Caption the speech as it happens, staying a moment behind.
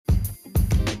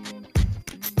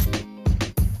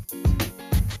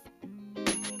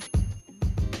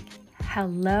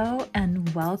Hello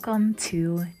and welcome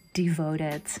to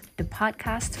Devoted, the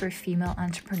podcast for female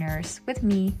entrepreneurs with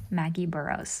me, Maggie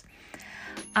Burrows.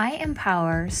 I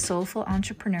empower soulful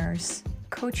entrepreneurs,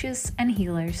 coaches, and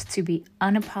healers to be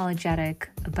unapologetic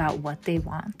about what they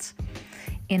want.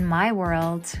 In my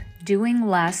world, doing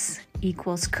less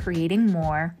equals creating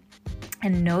more,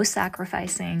 and no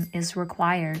sacrificing is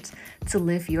required to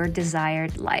live your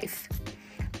desired life.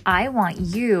 I want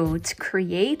you to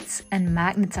create and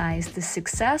magnetize the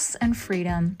success and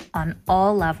freedom on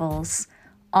all levels,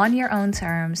 on your own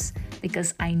terms,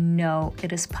 because I know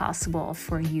it is possible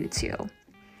for you too.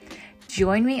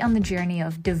 Join me on the journey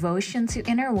of devotion to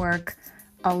inner work,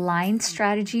 aligned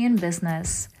strategy in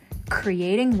business,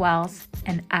 creating wealth,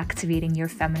 and activating your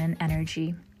feminine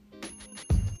energy.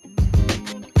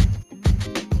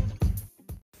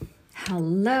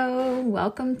 Hello,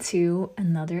 welcome to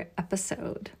another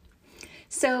episode.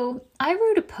 So I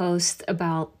wrote a post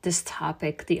about this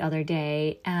topic the other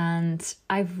day, and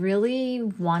I really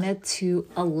wanted to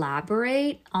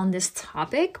elaborate on this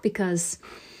topic because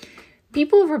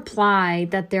people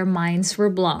replied that their minds were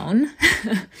blown,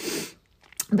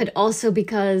 but also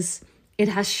because it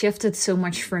has shifted so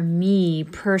much for me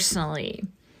personally.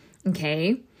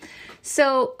 Okay,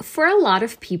 so for a lot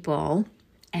of people,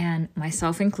 and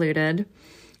myself included,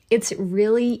 it's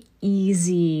really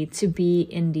easy to be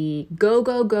in the go,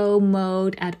 go, go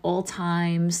mode at all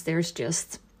times. There's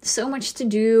just so much to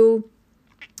do.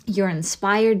 You're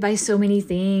inspired by so many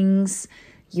things.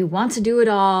 You want to do it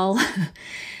all.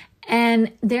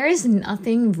 And there is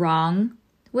nothing wrong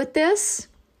with this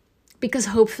because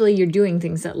hopefully you're doing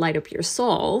things that light up your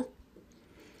soul.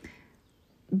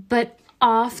 But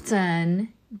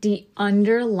often the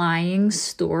underlying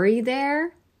story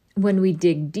there, when we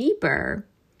dig deeper,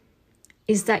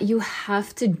 is that you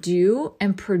have to do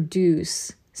and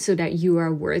produce so that you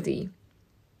are worthy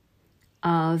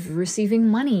of receiving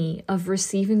money, of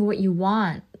receiving what you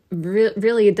want.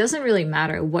 Really, it doesn't really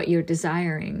matter what you're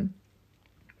desiring.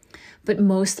 But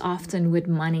most often with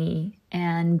money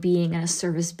and being in a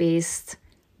service-based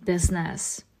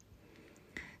business.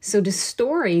 So the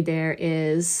story there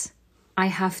is, I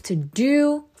have to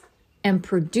do and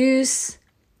produce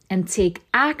and take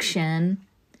action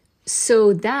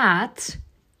so that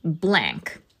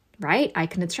blank, right? I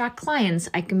can attract clients,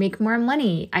 I can make more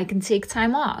money, I can take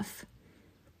time off.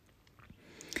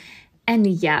 And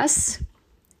yes,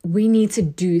 we need to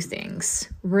do things.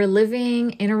 We're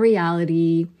living in a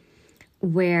reality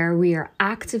where we are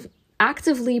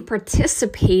actively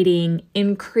participating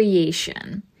in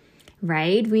creation,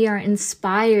 right? We are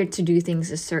inspired to do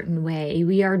things a certain way.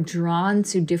 We are drawn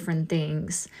to different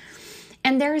things.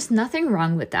 And there is nothing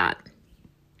wrong with that.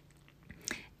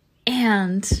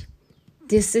 And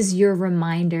this is your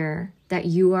reminder that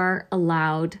you are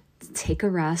allowed to take a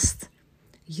rest.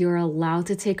 You're allowed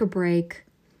to take a break.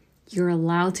 You're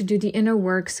allowed to do the inner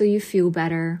work so you feel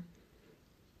better.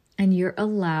 And you're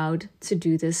allowed to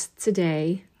do this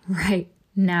today, right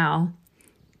now,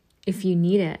 if you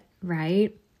need it,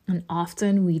 right? And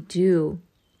often we do.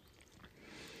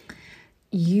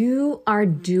 You are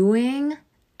doing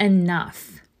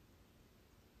enough.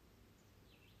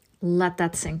 Let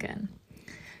that sink in.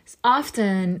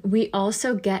 Often we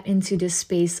also get into this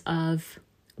space of,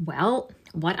 well,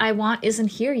 what I want isn't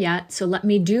here yet, so let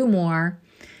me do more.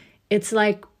 It's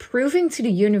like proving to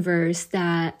the universe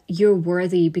that you're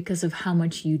worthy because of how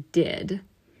much you did.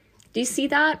 Do you see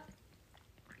that?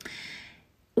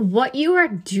 What you are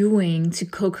doing to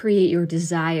co-create your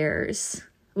desires,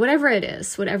 whatever it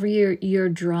is, whatever you're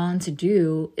drawn to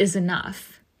do, is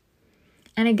enough.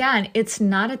 And again, it's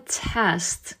not a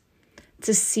test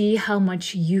to see how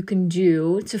much you can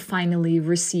do to finally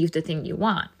receive the thing you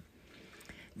want.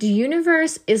 The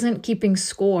universe isn't keeping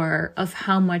score of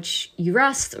how much you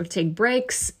rest or take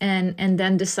breaks and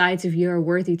then decides if you're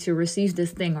worthy to receive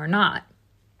this thing or not.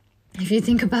 If you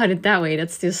think about it that way,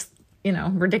 that's just,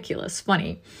 ridiculous,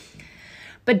 funny.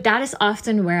 But that is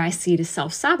often where I see the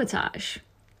self-sabotage.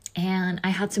 And I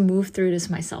had to move through this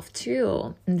myself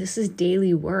too. And this is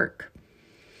daily work.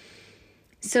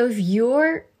 So if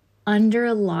your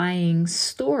underlying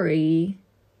story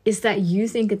is that you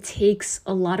think it takes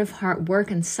a lot of hard work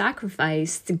and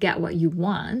sacrifice to get what you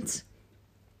want,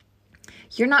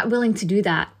 you're not willing to do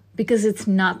that because it's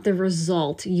not the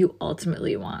result you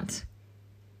ultimately want.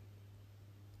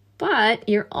 But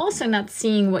you're also not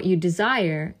seeing what you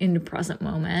desire in the present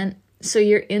moment. So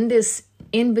you're in this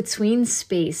in-between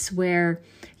space where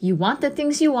you want the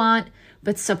things you want,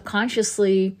 but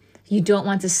subconsciously you don't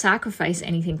want to sacrifice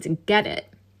anything to get it.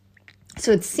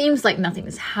 So it seems like nothing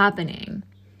is happening.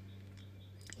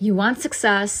 You want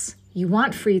success, You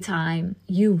want free time.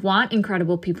 You want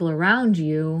incredible people around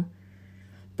you,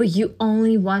 but you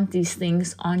only want these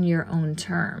things on your own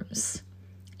terms.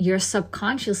 You're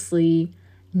subconsciously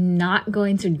not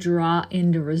going to draw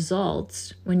in the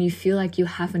results when you feel like you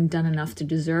haven't done enough to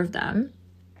deserve them.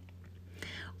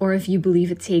 Or if you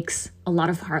believe it takes a lot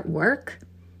of hard work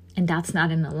and that's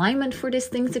not in alignment for this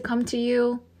thing to come to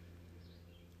you.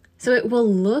 So it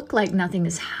will look like nothing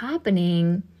is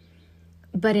happening,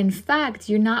 but in fact,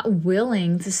 you're not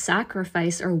willing to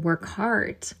sacrifice or work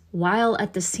hard, while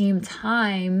at the same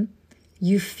time,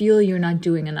 you feel you're not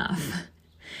doing enough.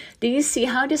 Do you see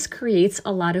how this creates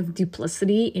a lot of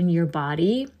duplicity in your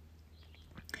body?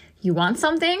 You want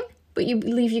something, but you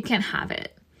believe you can't have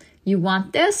it. You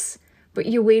want this, but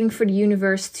you're waiting for the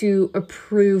universe to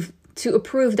approve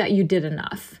that you did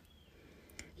enough.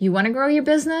 You want to grow your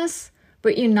business,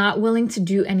 but you're not willing to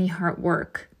do any hard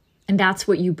work. And that's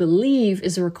what you believe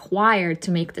is required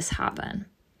to make this happen.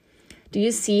 Do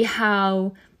you see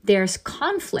how there's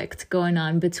conflict going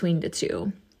on between the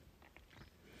two?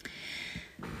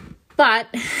 But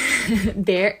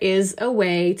there is a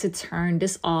way to turn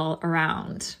this all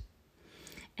around.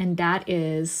 And that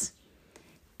is,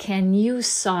 can you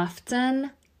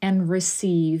soften and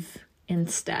receive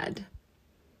instead?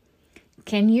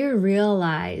 Can you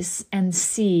realize and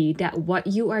see that what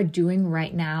you are doing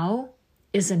right now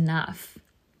is enough?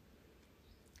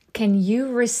 Can you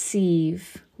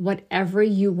receive whatever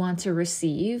you want to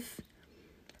receive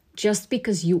just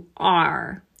because you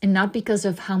are, and not because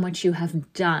of how much you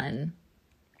have done?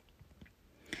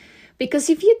 Because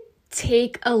if you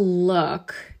take a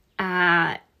look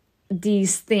at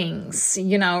these things,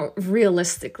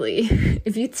 realistically,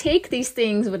 if you take these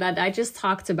things that I just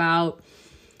talked about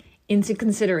into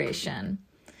consideration,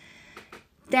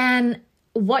 then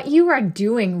what you are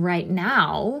doing right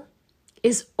now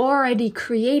is already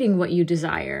creating what you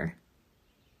desire,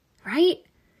 right?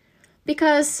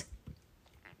 Because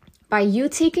by you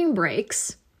taking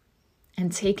breaks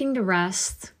and taking the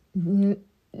rest,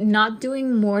 not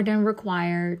doing more than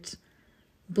required,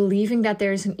 believing that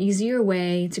there's an easier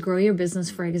way to grow your business,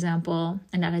 for example,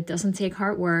 and that it doesn't take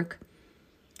hard work,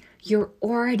 you're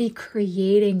already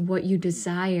creating what you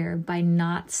desire by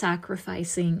not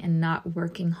sacrificing and not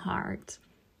working hard.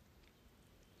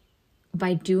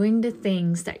 By doing the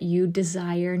things that you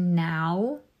desire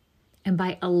now, and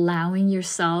by allowing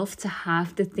yourself to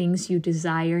have the things you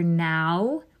desire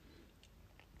now,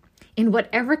 in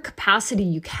whatever capacity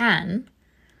you can,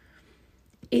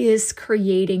 is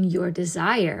creating your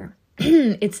desire.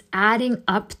 It's adding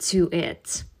up to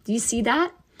it. Do you see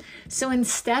that? So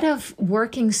instead of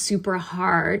working super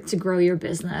hard to grow your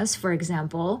business, for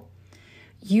example,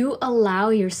 you allow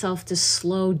yourself to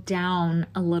slow down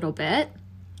a little bit,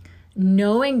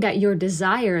 knowing that your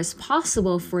desire is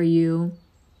possible for you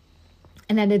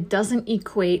and that it doesn't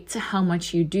equate to how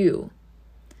much you do.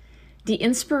 The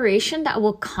inspiration that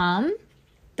will come,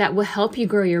 that will help you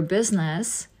grow your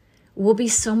business, will be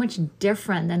so much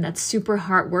different than that super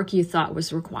hard work you thought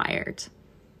was required.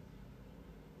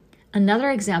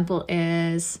 Another example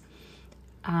is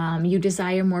you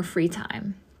desire more free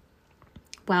time.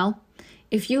 Well,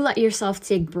 if you let yourself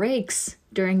take breaks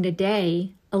during the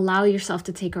day, allow yourself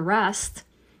to take a rest,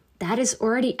 that is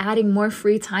already adding more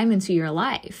free time into your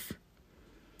life.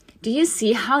 Do you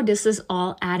see how this is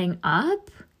all adding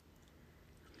up?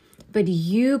 But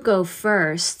you go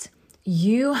first.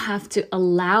 You have to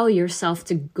allow yourself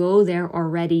to go there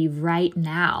already right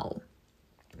now.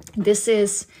 This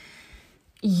is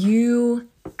you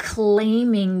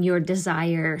claiming your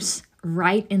desires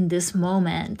right in this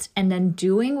moment and then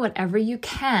doing whatever you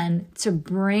can to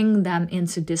bring them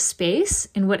into this space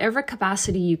in whatever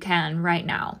capacity you can right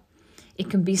now. It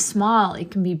can be small,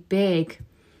 it can be big,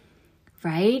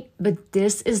 right? But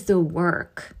this is the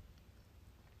work.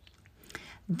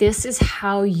 This is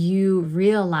how you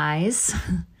realize,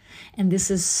 and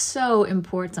this is so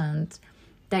important,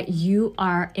 that you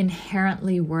are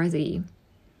inherently worthy.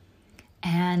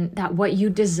 And that what you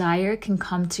desire can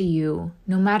come to you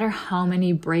no matter how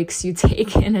many breaks you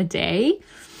take in a day.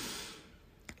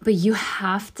 But you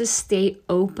have to stay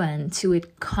open to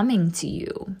it coming to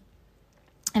you.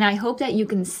 And I hope that you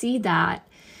can see that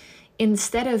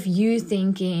instead of you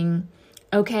thinking,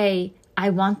 okay, I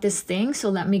want this thing, so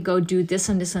let me go do this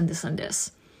and this and this and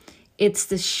this. It's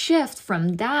the shift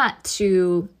from that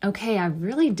to, okay, I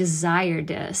really desire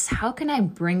this. How can I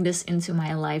bring this into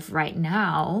my life right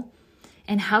now?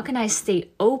 And how can I stay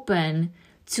open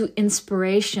to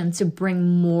inspiration to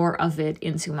bring more of it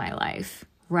into my life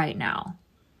right now?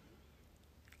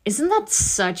 Isn't that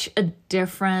such a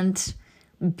different,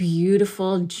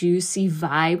 beautiful, juicy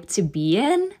vibe to be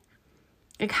in?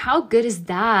 Like, how good is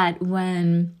that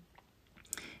when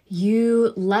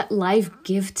you let life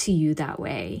give to you that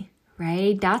way,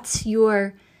 right? That's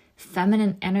your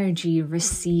feminine energy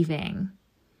receiving.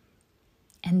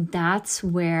 And that's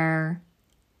where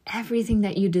everything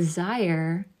that you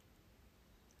desire,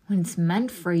 when it's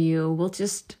meant for you, will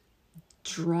just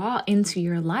draw into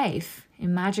your life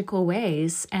in magical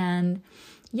ways. And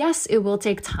yes, it will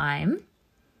take time.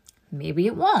 Maybe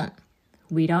it won't.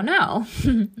 We don't know.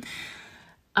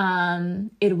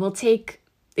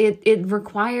 It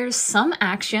requires some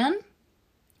action.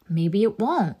 Maybe it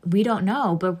won't. We don't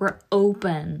know, but we're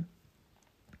open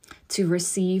to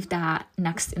receive that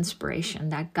next inspiration,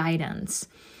 that guidance.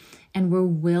 And we're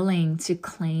willing to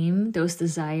claim those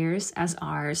desires as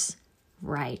ours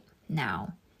right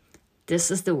now.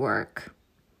 This is the work.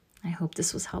 I hope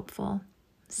this was helpful.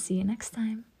 See you next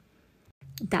time.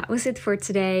 That was it for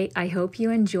today. I hope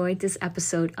you enjoyed this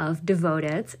episode of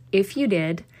Devoted. If you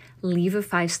did, leave a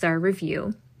 5-star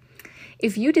review.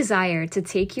 If you desire to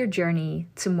take your journey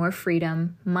to more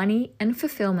freedom, money, and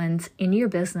fulfillment in your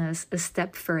business a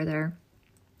step further,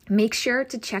 make sure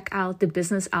to check out the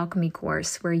Business Alchemy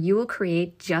course where you will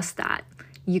create just that.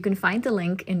 You can find the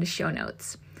link in the show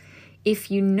notes.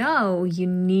 If you know you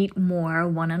need more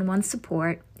one-on-one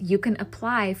support, you can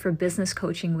apply for business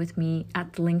coaching with me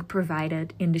at the link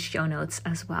provided in the show notes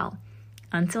as well.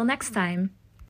 Until next time.